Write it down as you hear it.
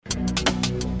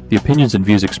The opinions and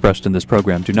views expressed in this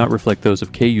program do not reflect those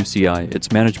of KUCI,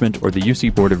 its management, or the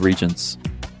UC Board of Regents.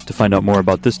 To find out more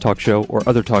about this talk show or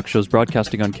other talk shows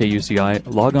broadcasting on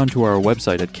KUCI, log on to our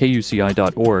website at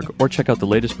kuci.org or check out the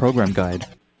latest program guide.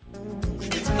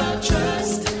 It's about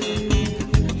trust.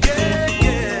 Yeah,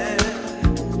 yeah.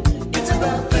 It's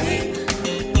about faith.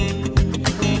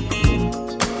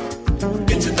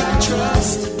 It's about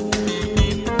trust.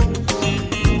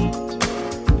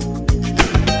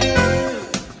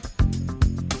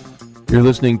 You're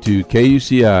listening to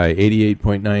KUCI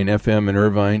 88.9 FM in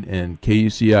Irvine and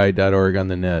KUCI.org on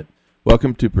the net.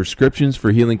 Welcome to Prescriptions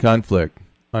for Healing Conflict.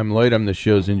 I'm Lloyd, I'm the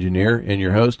show's engineer, and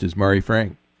your host is Mari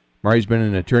Frank. Mari's been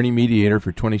an attorney mediator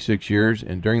for 26 years,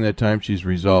 and during that time she's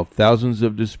resolved thousands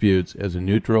of disputes as a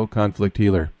neutral conflict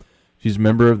healer. She's a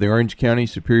member of the Orange County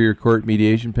Superior Court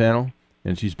Mediation Panel,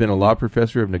 and she's been a law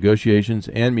professor of negotiations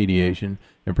and mediation,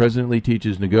 and presently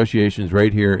teaches negotiations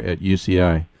right here at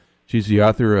UCI. She's the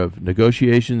author of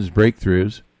Negotiations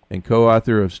Breakthroughs and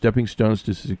co-author of Stepping Stones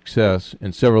to Success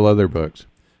and several other books.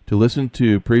 To listen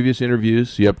to previous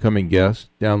interviews, see upcoming guests,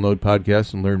 download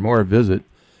podcasts, and learn more, visit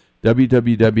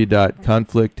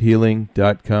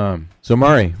www.conflicthealing.com. So,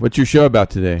 Mari, what's your show about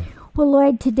today? Well,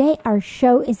 Lloyd, today our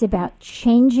show is about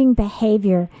changing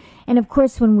behavior. And, of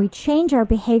course, when we change our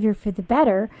behavior for the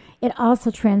better, it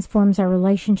also transforms our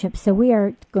relationships. So we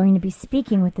are going to be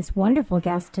speaking with this wonderful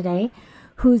guest today,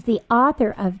 who's the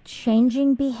author of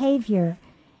Changing Behavior.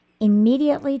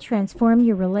 Immediately transform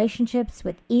your relationships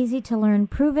with easy-to-learn,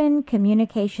 proven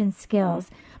communication skills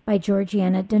by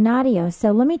Georgiana Donadio.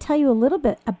 So let me tell you a little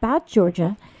bit about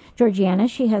Georgiana.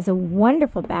 She has a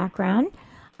wonderful background.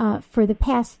 For the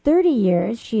past 30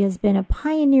 years, she has been a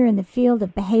pioneer in the field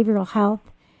of behavioral health,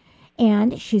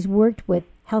 and she's worked with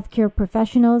healthcare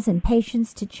professionals and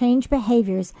patients to change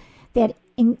behaviors that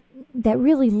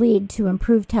really lead to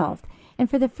improved health. And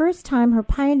for the first time, her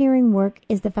pioneering work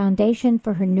is the foundation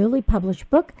for her newly published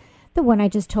book, the one I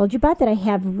just told you about that I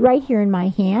have right here in my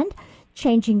hand,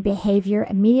 Changing Behavior,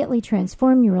 Immediately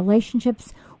Transform Your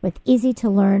Relationships with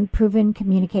Easy-to-Learn, Proven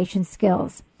Communication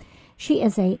Skills. She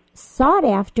is a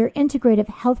sought-after integrative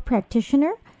health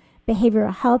practitioner,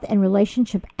 behavioral health and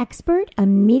relationship expert, a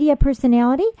media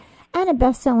personality, and a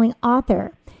best-selling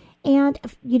author. And,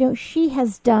 she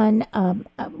has done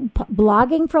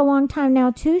blogging for a long time now,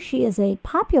 too. She is a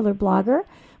popular blogger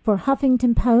for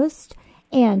Huffington Post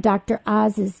and Dr.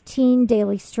 Oz's Teen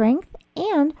Daily Strength.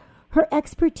 And her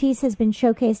expertise has been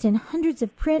showcased in hundreds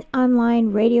of print,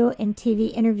 online, radio, and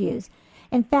TV interviews.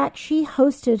 In fact, she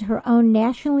hosted her own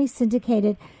nationally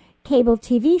syndicated cable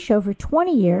TV show for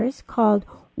 20 years called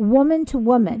Woman to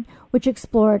Woman, which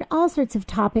explored all sorts of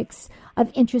topics of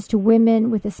interest to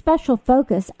women with a special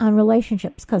focus on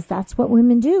relationships, because that's what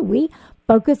women do. We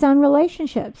focus on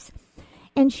relationships.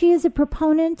 And she is a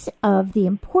proponent of the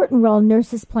important role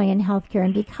nurses play in healthcare,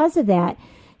 and because of that,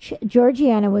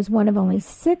 Georgiana was one of only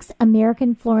 6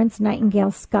 American Florence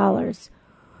Nightingale scholars.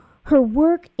 Her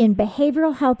work in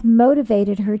behavioral health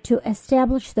motivated her to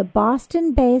establish the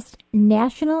Boston-based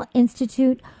National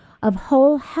Institute of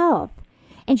Whole Health.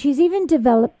 And she's even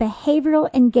developed behavioral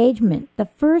engagement, the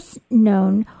first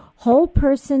known whole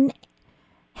person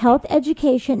health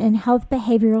education and health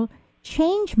behavioral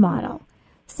change model.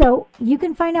 So you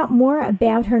can find out more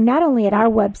about her not only at our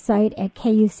website at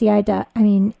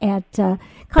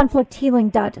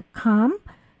conflicthealing.com,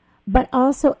 but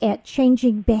also at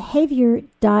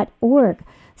changingbehavior.org.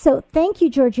 So thank you,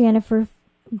 Georgiana, for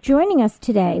joining us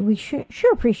today. We sure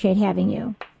appreciate having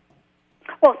you.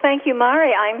 Well, thank you,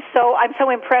 Mari. I'm so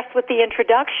impressed with the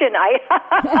introduction. That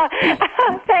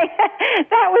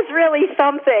was really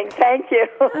something. Thank you.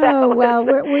 That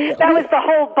was the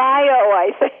whole bio,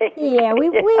 I think. Yeah,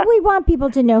 we want people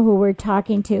to know who we're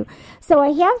talking to. So I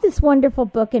have this wonderful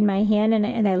book in my hand,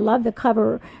 and I love the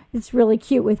cover. It's really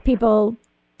cute with people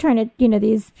trying to,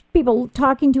 these people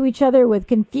talking to each other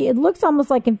with it looks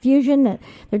almost like confusion, that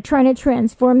they're trying to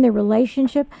transform their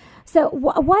relationship. So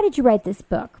why did you write this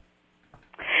book?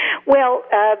 Well,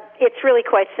 it's really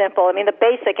quite simple. I mean, the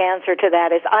basic answer to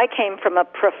that is I came from a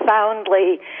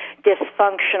profoundly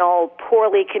dysfunctional,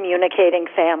 poorly communicating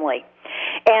family.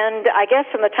 And I guess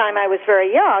from the time I was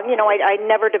very young, I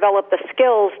never developed the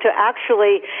skills to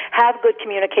actually have good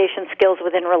communication skills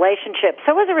within relationships.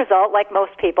 So as a result, like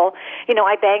most people,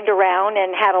 I banged around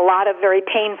and had a lot of very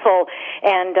painful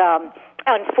and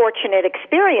unfortunate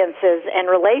experiences and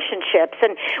relationships.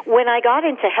 And when I got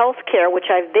into healthcare, which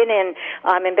I've been in,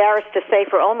 I'm embarrassed to say,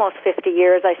 for almost 50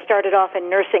 years, I started off in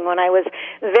nursing when I was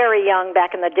very young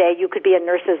back in the day. You could be a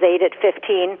nurse's aide at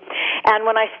 15. And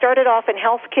when I started off in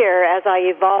healthcare, as I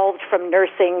evolved from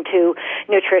nursing to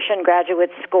nutrition,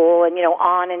 graduate school, and,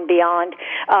 on and beyond,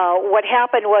 what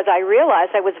happened was I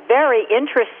realized I was very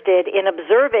interested in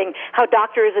observing how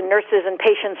doctors and nurses and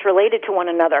patients related to one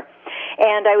another.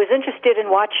 And I was interested in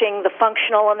watching the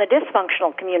functional and the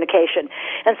dysfunctional communication.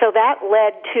 And so that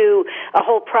led to a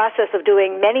whole process of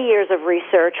doing many years of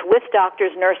research with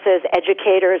doctors, nurses,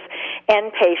 educators,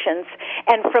 and patients.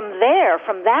 And from there,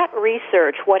 from that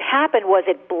research, what happened was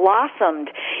it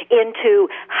blossomed into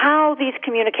how these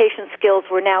communication skills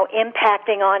were now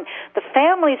impacting on the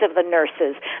families of the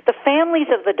nurses, the families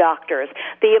of the doctors,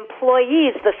 the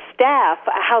employees, the staff,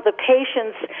 how the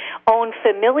patients' own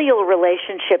familial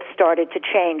relationships started to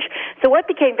change. So what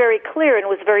became very clear and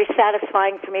was very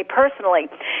satisfying for me personally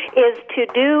is to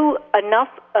do enough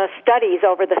studies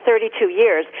over the 32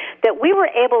 years that we were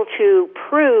able to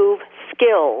prove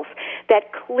skills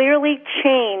that clearly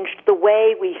changed the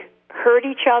way we heard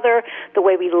each other, the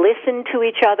way we listened to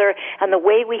each other, and the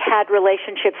way we had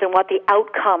relationships and what the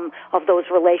outcome of those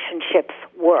relationships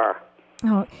were.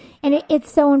 Oh, and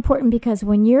it's so important because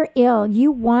when you're ill,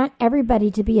 you want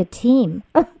everybody to be a team.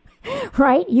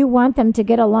 Right? You want them to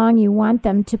get along. You want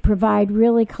them to provide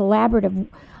really collaborative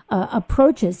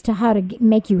approaches to how to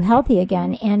make you healthy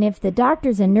again. And if the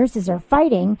doctors and nurses are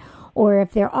fighting, or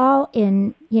if they're all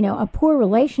in, a poor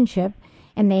relationship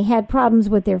and they had problems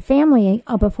with their family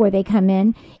before they come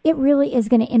in, it really is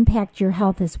going to impact your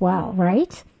health as well,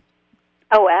 right?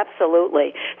 Oh,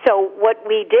 absolutely. So what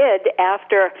we did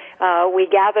after we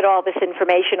gathered all this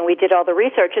information and we did all the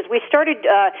research is we started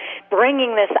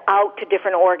bringing this out to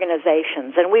different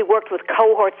organizations. And we worked with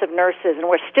cohorts of nurses, and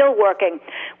we're still working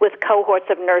with cohorts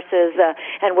of nurses,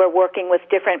 and we're working with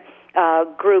different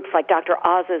groups like Dr.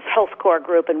 Oz's Health Corps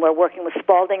group, and we're working with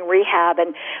Spalding Rehab,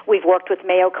 and we've worked with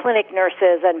Mayo Clinic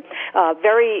nurses, and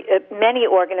very many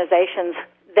organizations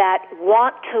that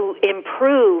want to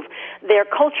improve their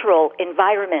cultural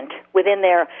environment within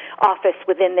their office,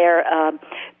 within their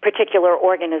particular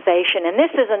organization. And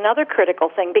this is another critical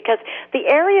thing, because the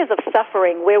areas of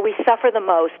suffering where we suffer the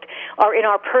most are in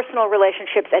our personal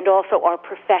relationships and also our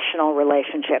professional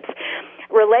relationships.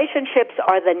 Relationships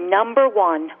are the number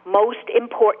one most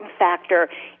important factor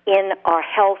in our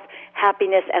health,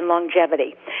 happiness, and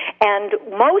longevity. And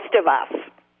most of us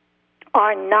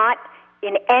are not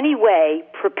in any way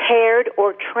prepared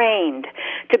or trained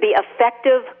to be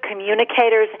effective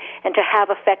communicators and to have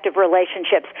effective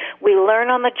relationships. We learn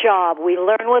on the job. We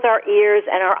learn with our ears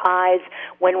and our eyes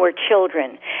when we're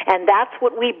children. And that's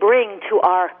what we bring to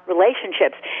our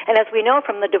relationships. And as we know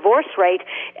from the divorce rate,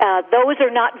 those are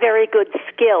not very good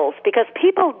skills, because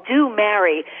people do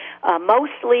marry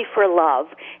mostly for love.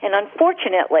 And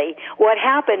unfortunately, what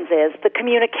happens is the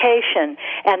communication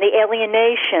and the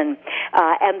alienation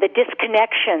and the disconnection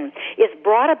is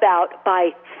brought about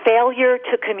by failure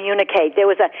to communicate. There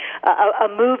was a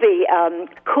movie,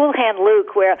 Cool Hand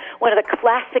Luke, where one of the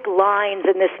classic lines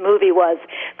in this movie was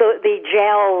the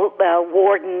jail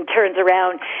warden turns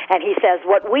around and he says,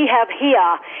 "What we have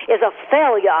here is a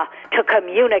failure to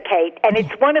communicate." And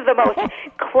it's one of the most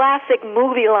classic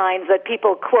movie lines that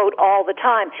people quote all the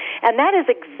time. And that is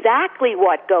exactly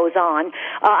what goes on.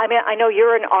 I know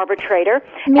you're an arbitrator.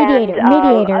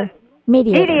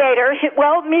 Mediator.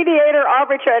 Well, mediator,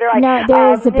 arbitrator.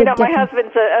 There is a big difference. My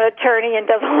husband's an attorney and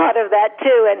does a lot of that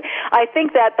too. And I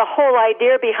think that the whole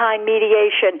idea behind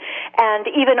mediation and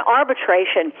even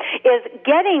arbitration is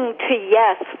getting to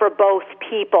yes for both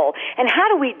people. And how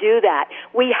do we do that?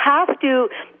 We have to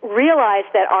realize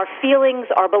that our feelings,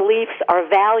 our beliefs, our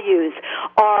values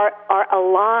are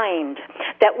aligned,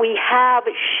 that we have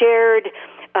shared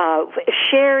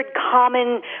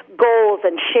common goals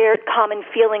and shared common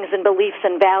feelings and beliefs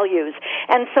and values.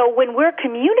 And so when we're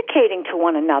communicating to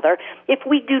one another, if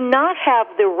we do not have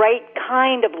the right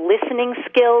kind of listening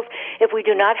skills, if we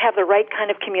do not have the right kind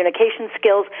of communication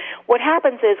skills, what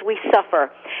happens is we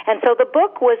suffer. And so the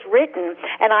book was written,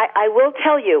 and I will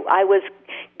tell you, I was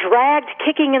dragged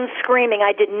kicking and screaming.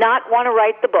 I did not want to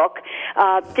write the book,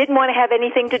 didn't want to have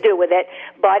anything to do with it,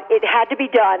 but it had to be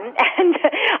done. And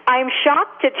I'm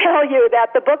shocked to tell you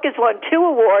that the book has won 2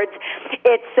 awards.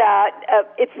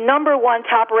 It's number 1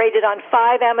 top rated on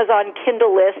 5 Amazon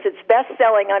Kindle lists. It's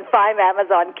best-selling on 5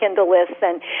 Amazon Kindle lists,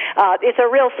 and it's a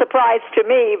real surprise to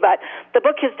me, but the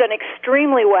book has done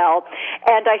extremely well.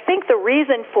 And I think the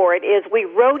reason for it is we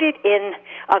wrote it in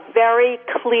a very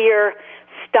clear,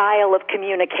 style of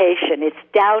communication. It's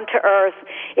down to earth,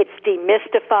 it's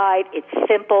demystified, it's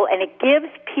simple, and it gives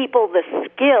people the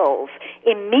skills,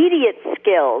 immediate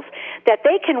skills, that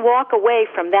they can walk away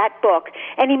from that book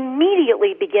and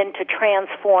immediately begin to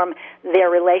transform their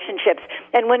relationships.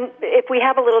 And if we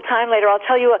have a little time later, I'll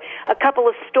tell you a couple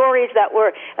of stories that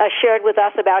were shared with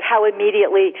us about how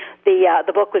immediately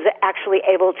the book was actually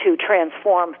able to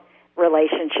transform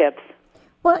relationships.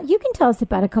 Well, you can tell us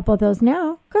about a couple of those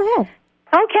now. Go ahead.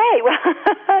 Okay,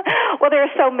 well, there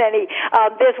are so many.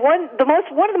 There's one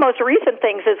of the most recent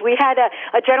things is we had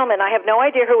a gentleman. I have no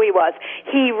idea who he was.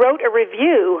 He wrote a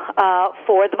review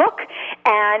for the book,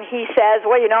 and he says,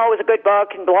 "Well, it was a good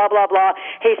book," and blah blah blah.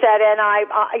 He said, and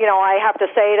I have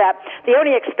to say that the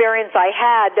only experience I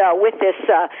had with this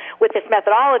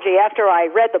methodology after I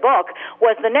read the book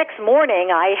was the next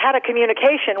morning I had a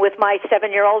communication with my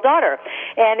 7-year-old daughter,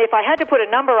 and if I had to put a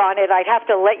number on it, I'd have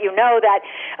to let you know that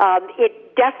it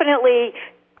definitely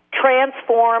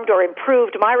transformed or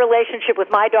improved my relationship with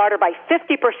my daughter by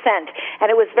 50%, and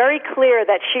it was very clear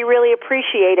that she really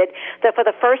appreciated that for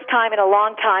the first time in a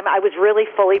long time I was really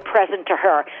fully present to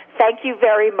her. Thank you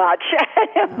very much.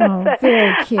 Oh,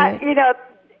 very cute.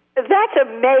 That's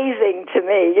amazing to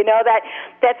me,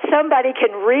 that somebody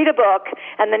can read a book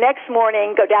and the next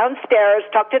morning go downstairs,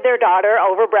 talk to their daughter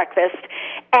over breakfast,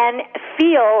 and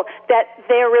feel that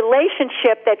their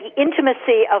relationship, that the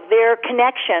intimacy of their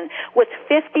connection was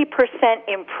 50%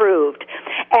 improved.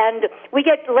 And we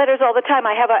get letters all the time.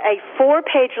 I have a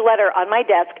 4-page letter on my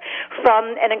desk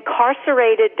from an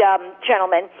incarcerated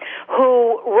gentleman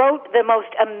who wrote the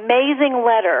most amazing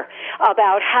letter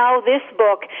about how this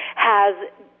book has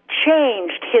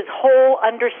changed his whole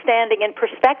understanding and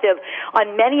perspective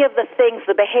on many of the things,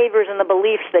 the behaviors and the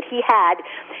beliefs that he had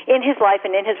in his life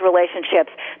and in his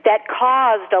relationships that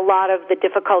caused a lot of the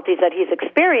difficulties that he's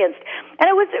experienced. And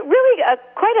it was really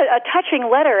quite a touching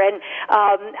letter, and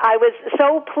I was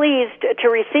so pleased to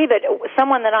receive it.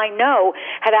 Someone that I know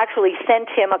had actually sent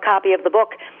him a copy of the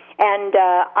book. And,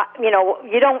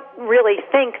 you don't really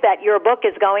think that your book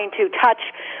is going to touch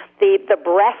the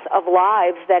breadth of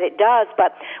lives that it does.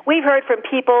 But we've heard from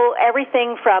people,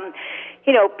 everything from,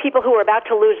 people who are about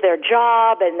to lose their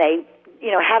job and they,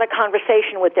 had a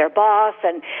conversation with their boss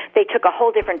and they took a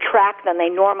whole different track than they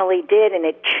normally did, and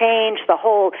it changed the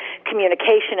whole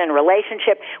communication and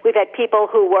relationship. We've had people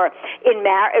who were in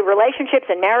relationships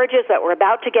and marriages that were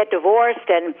about to get divorced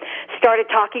and started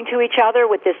talking to each other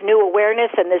with this new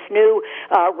awareness and this new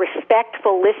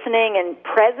respectful listening and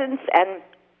presence, and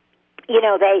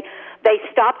they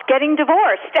stopped getting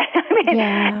divorced.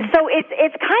 So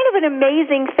it's kind of an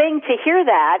amazing thing to hear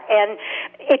that, and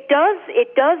it does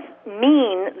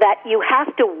mean that you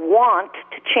have to want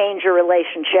to change your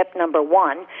relationship, number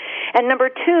one, and number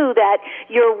two, that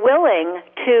you're willing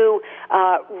to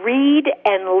read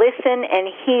and listen and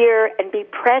hear and be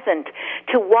present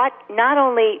to what not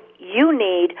only you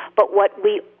need, but what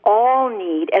we all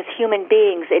need as human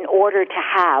beings in order to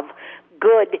have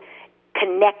good,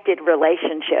 connected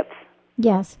relationships.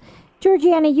 Yes.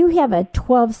 Georgiana, you have a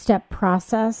 12-step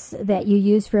process that you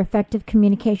use for effective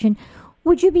communication.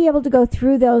 Would you be able to go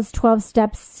through those 12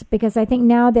 steps? Because I think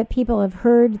now that people have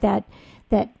heard that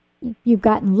you've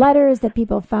gotten letters, that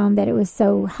people found that it was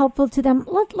so helpful to them,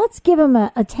 let's give them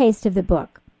a taste of the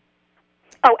book.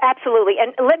 Oh, absolutely.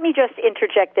 And let me just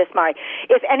interject this, Mari.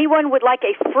 If anyone would like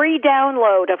a free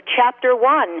download of Chapter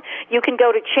 1, you can go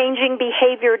to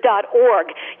changingbehavior.org.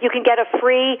 You can get a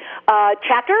free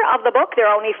chapter of the book. There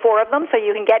are only 4 of them, so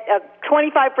you can get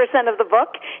 25% of the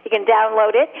book. You can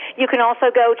download it. You can also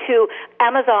go to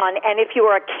Amazon, and if you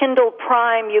are a Kindle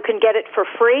Prime, you can get it for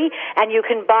free, and you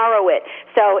can borrow it.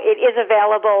 So it is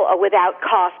available without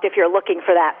cost if you're looking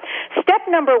for that. Step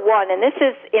number 1, and this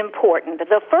is important,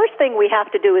 the first thing we have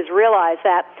to do is realize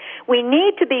that we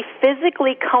need to be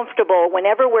physically comfortable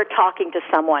whenever we're talking to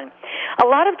someone. A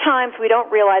lot of times we don't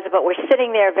realize it, but we're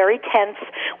sitting there very tense.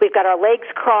 We've got our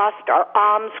legs crossed, our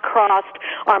arms crossed,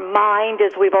 our mind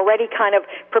is we've already kind of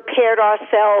prepared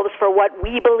ourselves for what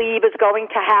we believe is going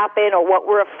to happen or what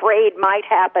we're afraid might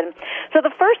happen. So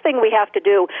the first thing we have to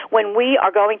do when we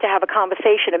are going to have a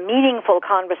conversation, a meaningful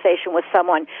conversation with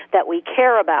someone that we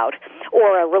care about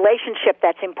or a relationship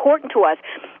that's important to us,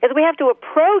 is we have to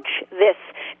approach this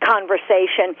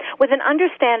conversation with an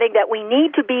understanding that we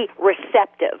need to be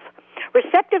receptive.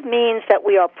 Receptive means that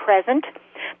we are present,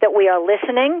 that we are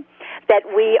listening, that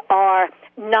we are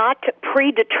not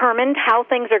predetermined how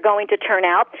things are going to turn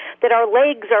out, that our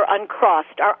legs are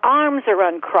uncrossed, our arms are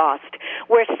uncrossed.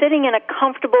 We're sitting in a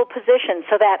comfortable position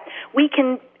so that we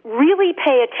can really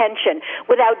pay attention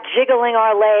without jiggling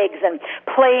our legs and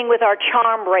playing with our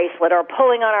charm bracelet or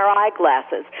pulling on our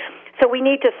eyeglasses. So we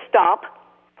need to stop,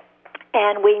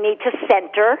 and we need to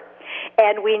center,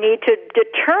 and we need to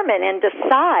determine and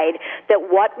decide that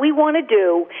what we want to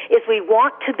do is we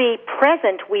want to be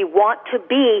present, we want to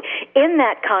be in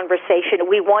that conversation,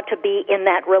 we want to be in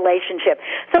that relationship.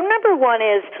 So number one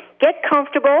is get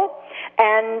comfortable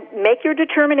and make your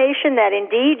determination that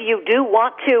indeed you do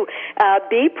want to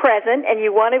be present, and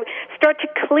you want to start to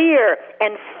clear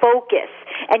and focus.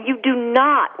 And you do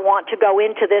not want to go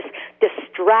into this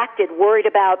distracted, worried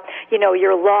about,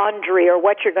 your laundry or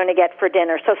what you're going to get for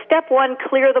dinner. So step one,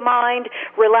 clear the mind,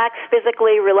 relax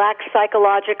physically, relax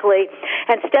psychologically.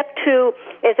 And step two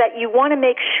is that you want to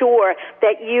make sure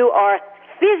that you are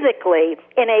physically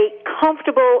in a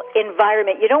comfortable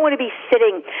environment. You don't want to be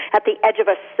sitting at the edge of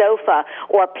a sofa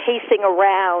or pacing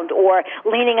around or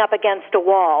leaning up against a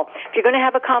wall. If you're going to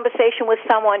have a conversation with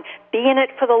someone, be in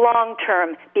it for the long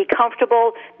term. Be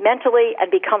comfortable mentally and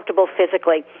be comfortable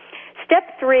physically.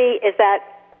 Step three is that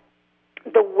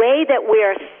the way that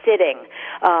we're sitting,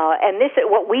 and this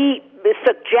what we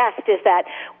suggest is that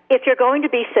if you're going to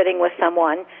be sitting with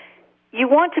someone, you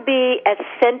want to be as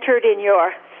centered in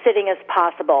your sitting as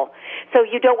possible. So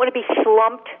you don't want to be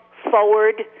slumped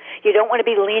forward. You don't want to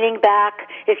be leaning back.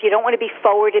 If you don't want to be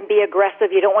forward and be aggressive,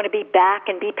 you don't want to be back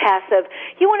and be passive.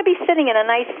 You want to be sitting in a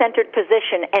nice centered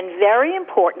position. And very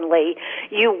importantly,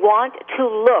 you want to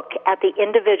look at the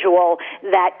individual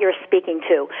that you're speaking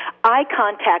to. Eye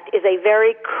contact is a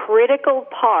very critical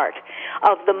part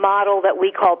of the model that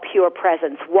we call pure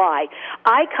presence. Why?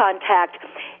 Eye contact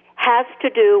has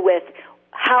to do with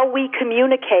how we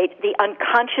communicate the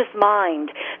unconscious mind,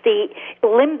 the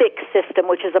limbic system,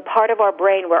 which is a part of our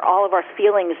brain where all of our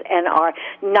feelings and our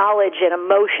knowledge and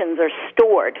emotions are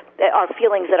stored. Our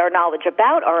feelings and our knowledge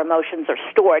about our emotions are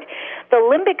stored. The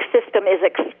limbic system is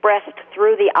expressed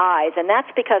through the eyes, and that's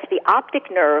because the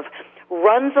optic nerve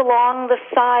runs along the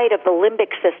side of the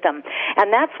limbic system.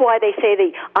 And that's why they say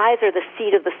the eyes are the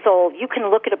seat of the soul. You can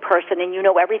look at a person and you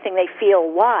know everything they feel.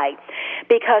 Why?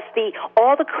 Because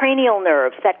all the cranial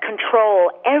nerves that control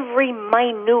every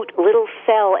minute little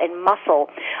cell and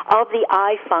muscle of the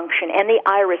eye function and the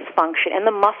iris function and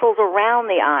the muscles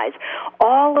around the eyes,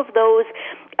 all of those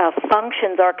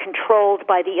functions are controlled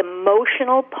by the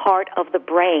emotional part of the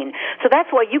brain. So that's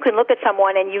why you can look at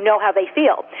someone and you know how they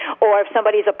feel. Or if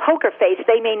somebody's a poker face,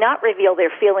 they may not reveal their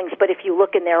feelings, but if you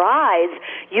look in their eyes,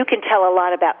 you can tell a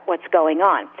lot about what's going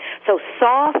on. So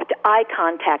soft eye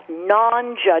contact,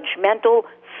 non-judgmental,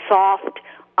 soft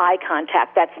eye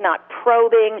contact. That's not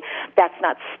probing, that's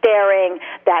not staring,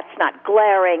 that's not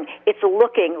glaring. It's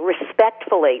looking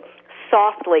respectfully,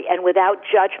 softly, and without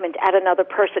judgment at another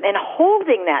person, and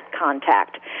holding that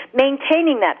contact,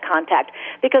 maintaining that contact,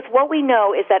 because what we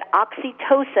know is that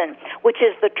oxytocin, which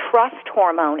is the trust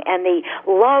hormone and the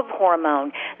love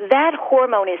hormone, that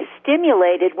hormone is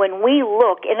stimulated when we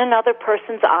look in another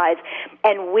person's eyes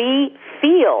and we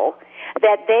feel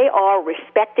that they are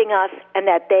respecting us and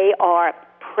that they are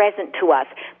present to us.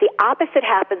 The opposite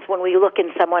happens when we look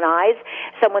in someone's eyes,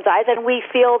 and we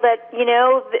feel that,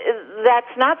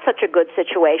 that's not such a good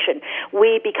situation.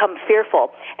 We become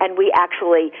fearful, and we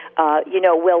actually,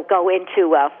 will go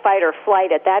into fight or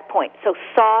flight at that point. So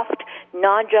soft,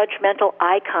 non-judgmental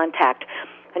eye contact.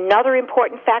 Another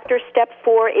important factor, step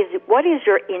 4, is what is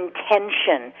your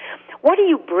intention? What are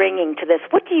you bringing to this?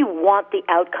 What do you want the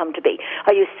outcome to be?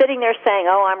 Are you sitting there saying,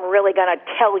 I'm really going to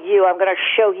tell you, I'm going to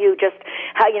show you just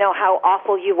how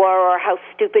awful you were or how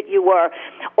stupid you were?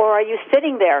 Or are you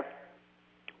sitting there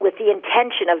with the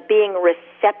intention of being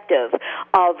receptive,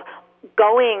 of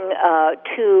going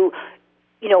to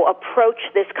approach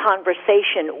this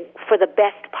conversation for the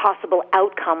best possible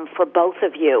outcome for both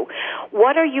of you?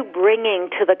 What are you bringing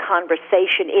to the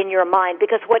conversation in your mind?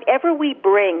 Because whatever we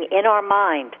bring in our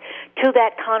mind to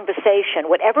that conversation,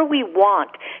 whatever we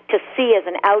want to see as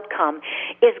an outcome,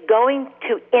 is going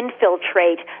to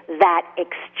infiltrate that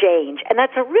exchange. And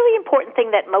that's a really important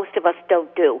thing that most of us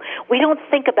don't do. We don't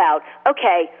think about,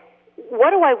 okay,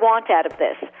 what do I want out of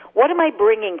this? What am I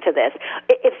bringing to this?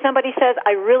 If somebody says,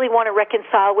 I really want to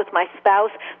reconcile with my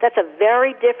spouse, that's a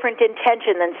very different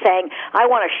intention than saying, I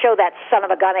want to show that son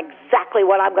of a gun exactly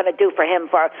what I'm going to do for him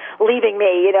for leaving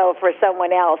me, for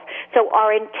someone else. So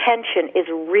our intention is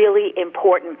really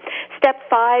important. Step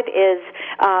 5 is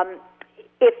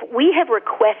if we have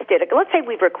requested, let's say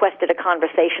we've requested a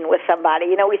conversation with somebody,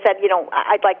 we said,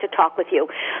 I'd like to talk with you.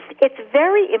 It's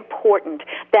very important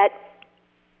that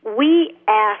we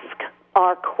ask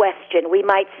our question. We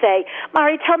might say,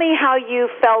 Mari, tell me how you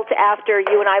felt after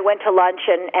you and I went to lunch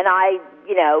and I,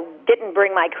 didn't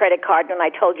bring my credit card when I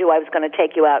told you I was going to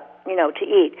take you out, to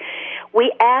eat.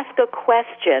 We ask a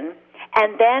question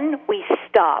and then we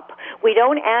stop. We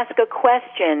don't ask a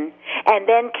question and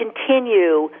then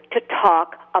continue to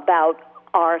talk about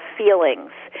our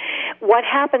feelings. What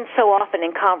happens so often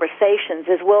in conversations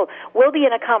is we'll be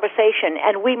in a conversation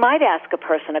and we might ask a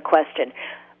person a question,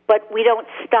 but we don't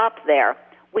stop there.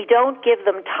 We don't give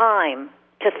them time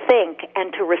to think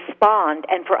and to respond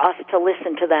and for us to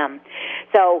listen to them.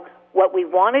 So what we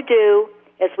want to do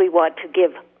is we want to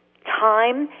give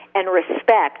time and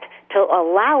respect to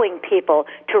allowing people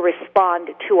to respond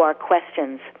to our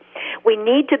questions. We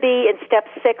need to be, in step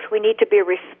 6, we need to be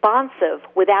responsive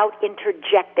without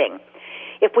interjecting.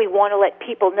 If we want to let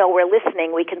people know we're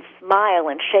listening, we can smile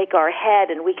and shake our head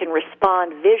and we can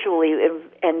respond visually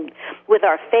and with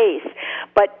our face.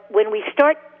 But when we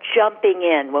start jumping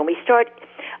in, when we start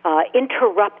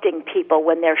interrupting people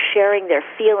when they're sharing their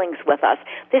feelings with us,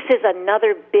 this is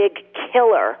another big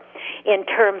killer in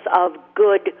terms of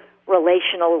good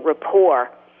relational rapport.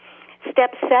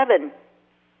 Step 7,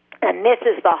 and this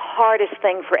is the hardest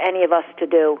thing for any of us to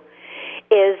do,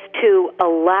 is to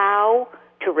allow,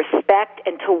 to respect,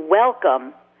 and to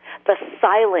welcome the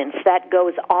silence that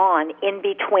goes on in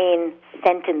between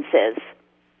sentences.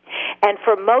 And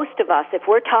for most of us, if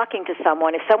we're talking to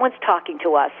someone, if someone's talking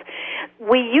to us,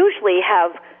 we usually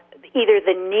have either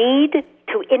the need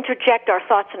to interject our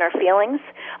thoughts and our feelings,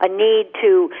 a need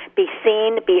to be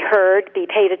seen, be heard, be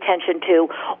paid attention to,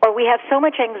 or we have so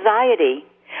much anxiety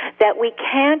that we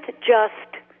can't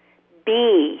just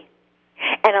be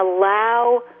and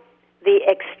allow the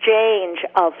exchange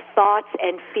of thoughts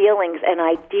and feelings and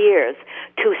ideas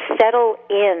to settle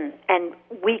in, and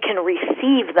we can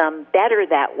receive them better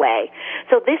that way.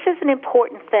 So this is an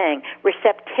important thing.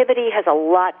 Receptivity has a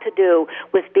lot to do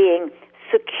with being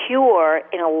secure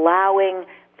in allowing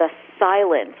the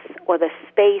silence or the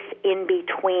space in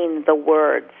between the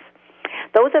words.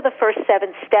 Those are the first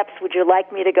 7 steps. Would you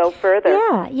like me to go further?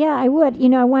 Yeah, I would.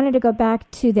 I wanted to go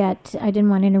back to that. I didn't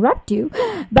want to interrupt you,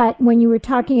 but when you were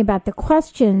talking about the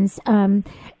questions,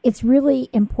 it's really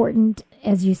important,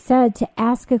 as you said, to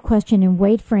ask a question and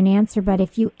wait for an answer. But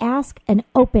if you ask an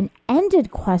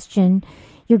open-ended question,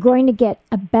 you're going to get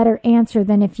a better answer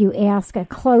than if you ask a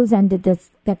close-ended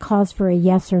that calls for a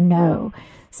yes or no.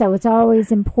 So it's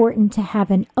always important to have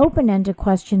an open-ended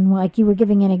question, like you were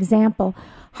giving an example.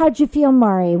 How'd you feel,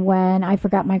 Mari, when I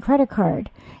forgot my credit card?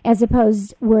 As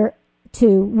opposed were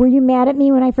you mad at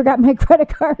me when I forgot my credit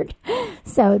card?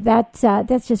 So that's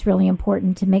just really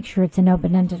important to make sure it's an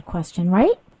open-ended question,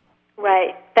 right?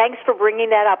 Right. Thanks for bringing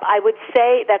that up. I would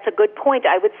say that's a good point.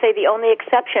 I would say the only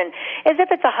exception is if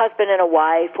it's a husband and a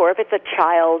wife, or if it's a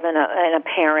child and a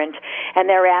parent, and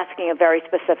they're asking a very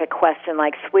specific question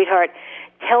like, sweetheart,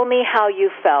 tell me how you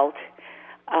felt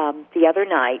the other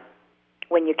night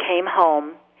when you came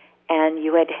home and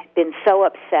you had been so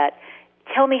upset.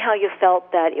 Tell me how you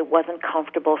felt that it wasn't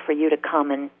comfortable for you to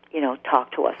come and,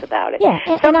 talk to us about it. Yeah,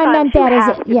 and I meant that as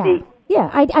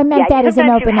I meant that as an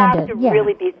open-ended. You have to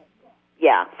really be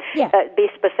be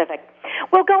specific.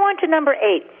 We'll go on to number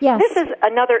 8. Yes. This is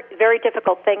another very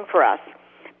difficult thing for us.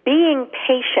 Being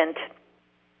patient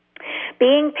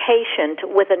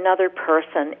with another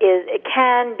person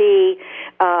can be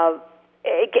a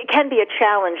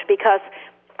challenge, because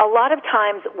a lot of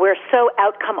times we're so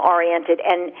outcome oriented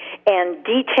and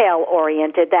detail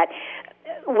oriented that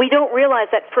we don't realize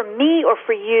that for me or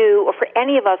for you or for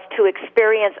any of us to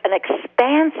experience an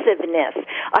expansiveness,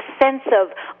 a sense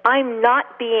of I'm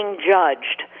not being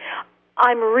judged,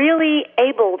 I'm really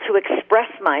able to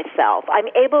express myself, I'm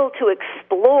able to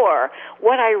explore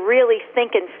what I really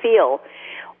think and feel.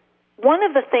 One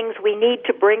of the things we need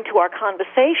to bring to our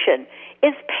conversation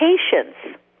is patience.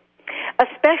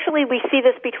 Especially we see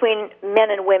this between men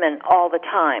and women all the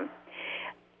time.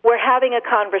 We're having a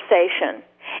conversation,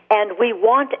 and we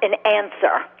want an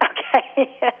answer,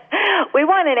 okay? We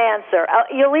want an answer.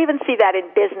 You'll even see that in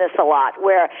business a lot,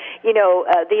 where,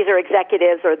 these are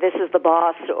executives or this is the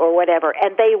boss or whatever,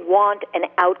 and they want an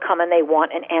outcome and they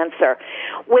want an answer.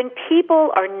 When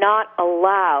people are not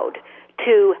allowed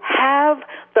to have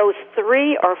those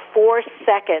 3 or 4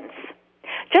 seconds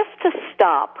just to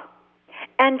stop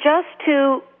and just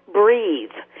to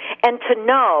breathe and to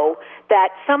know that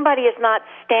somebody is not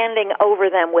standing over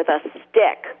them with a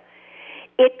stick,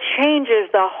 it changes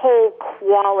the whole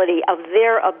quality of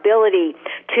their ability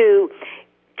to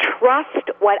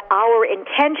trust what our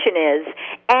intention is,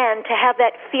 and to have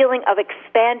that feeling of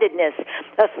expandedness,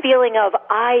 a feeling of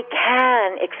I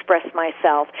can express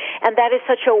myself. And that is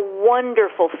such a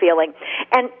wonderful feeling.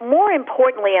 And more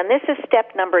importantly, and this is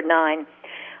step number 9,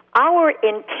 our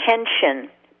intention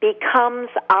becomes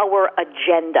our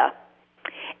agenda.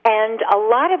 And a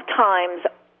lot of times,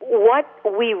 what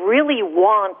we really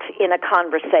want in a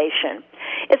conversation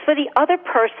is for the other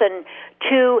person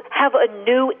to have a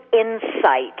new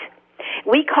insight.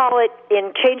 We call it,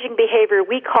 in changing behavior,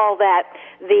 we call that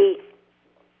the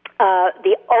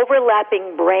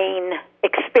overlapping brain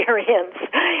experience.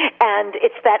 And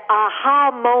it's that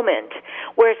aha moment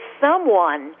where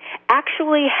someone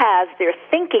actually has their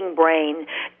thinking brain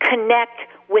connect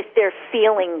with their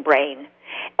feeling brain.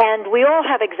 And we all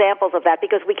have examples of that,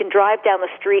 because we can drive down the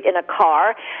street in a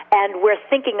car and we're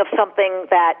thinking of something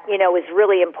that, is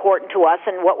really important to us,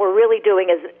 and what we're really doing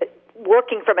is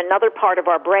working from another part of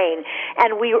our brain,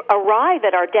 and we arrive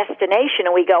at our destination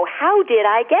and we go, how did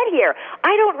I get here?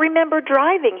 I don't remember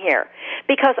driving here,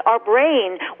 because our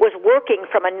brain was working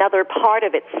from another part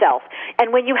of itself.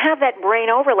 And when you have that brain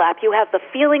overlap, you have the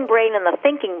feeling brain and the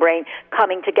thinking brain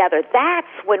coming together.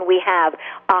 That's when we have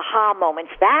aha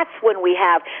moments. That's when we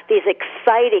have these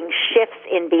exciting shifts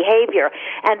in behavior.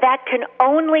 And that can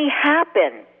only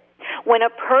happen when a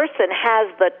person has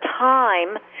the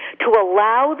time to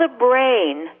allow the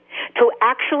brain to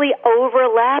actually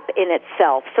overlap in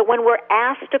itself. So when we're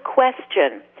asked a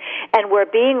question and we're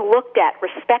being looked at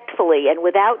respectfully and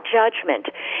without judgment,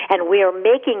 and we are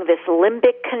making this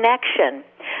limbic connection,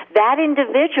 that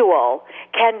individual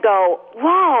can go,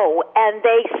 whoa, and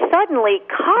they suddenly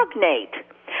cognate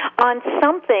on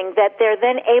something that they're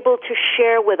then able to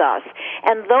share with us.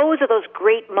 And those are those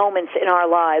great moments in our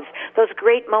lives, those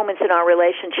great moments in our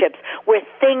relationships where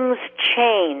things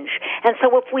change. And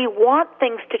so if we want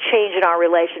things to change in our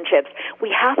relationships, we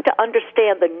have to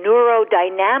understand the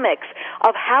neurodynamics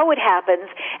of how it happens,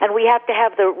 and we have to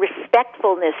have the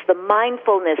respectfulness, the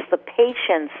mindfulness, the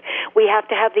patience. We have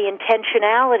to have the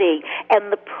intentionality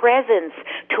and the presence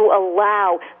to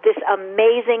allow this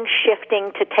amazing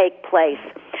shifting to take place.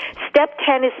 Step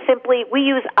 10 is simply, we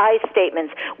use I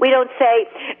statements. We don't say,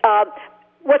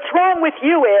 what's wrong with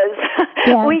you is,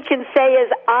 we can say is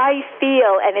I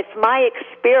feel, and it's my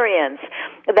experience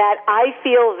that I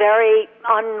feel very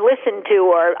unlistened to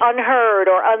or unheard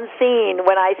or unseen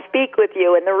when I speak with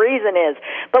you, and the reason is.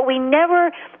 But we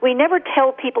never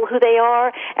tell people who they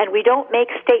are, and we don't make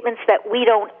statements that we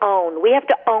don't own. We have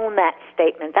to own that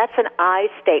statement. That's an I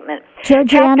statement.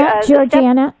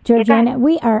 Georgiana,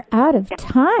 we are out of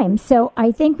time. So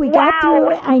I think we got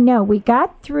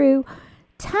through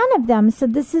ton of them. So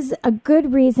this is a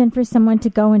good reason for someone to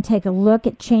go and take a look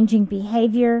at changing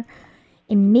behavior,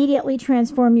 immediately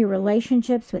transform your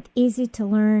relationships with easy to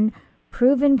learn,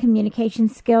 proven communication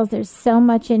skills. There's so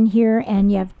much in here,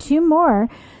 and you have 2 more.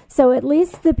 So at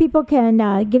least the people can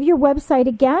give your website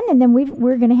again, and then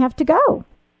we're going to have to go.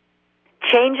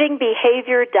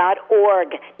 changingbehavior.org.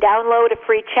 Download a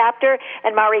free chapter.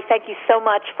 And Mari, thank you so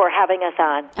much for having us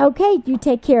on. Okay, you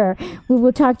take care. We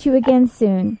will talk to you again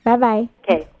soon. Bye-bye.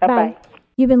 Okay, bye-bye.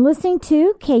 You've been listening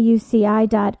to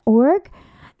KUCI.org,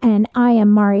 and I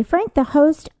am Mari Frank, the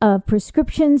host of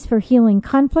Prescriptions for Healing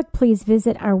Conflict. Please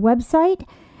visit our website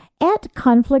at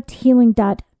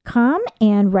conflicthealing.com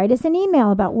and write us an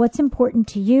email about what's important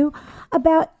to you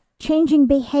about changing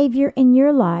behavior in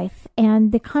your life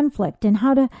and the conflict and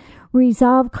how to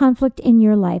resolve conflict in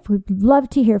your life. We'd love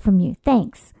to hear from you.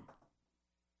 Thanks.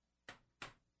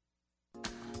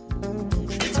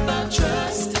 It's about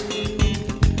trust.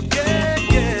 Yeah,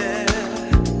 yeah.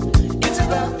 It's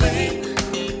about faith.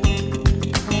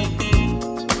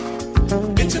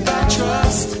 It's about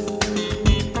trust.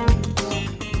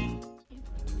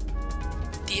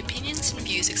 The opinions and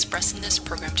views expressed in this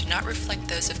program do not reflect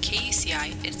those of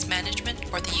KUCI, its management,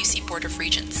 or the UC Board of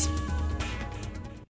Regents.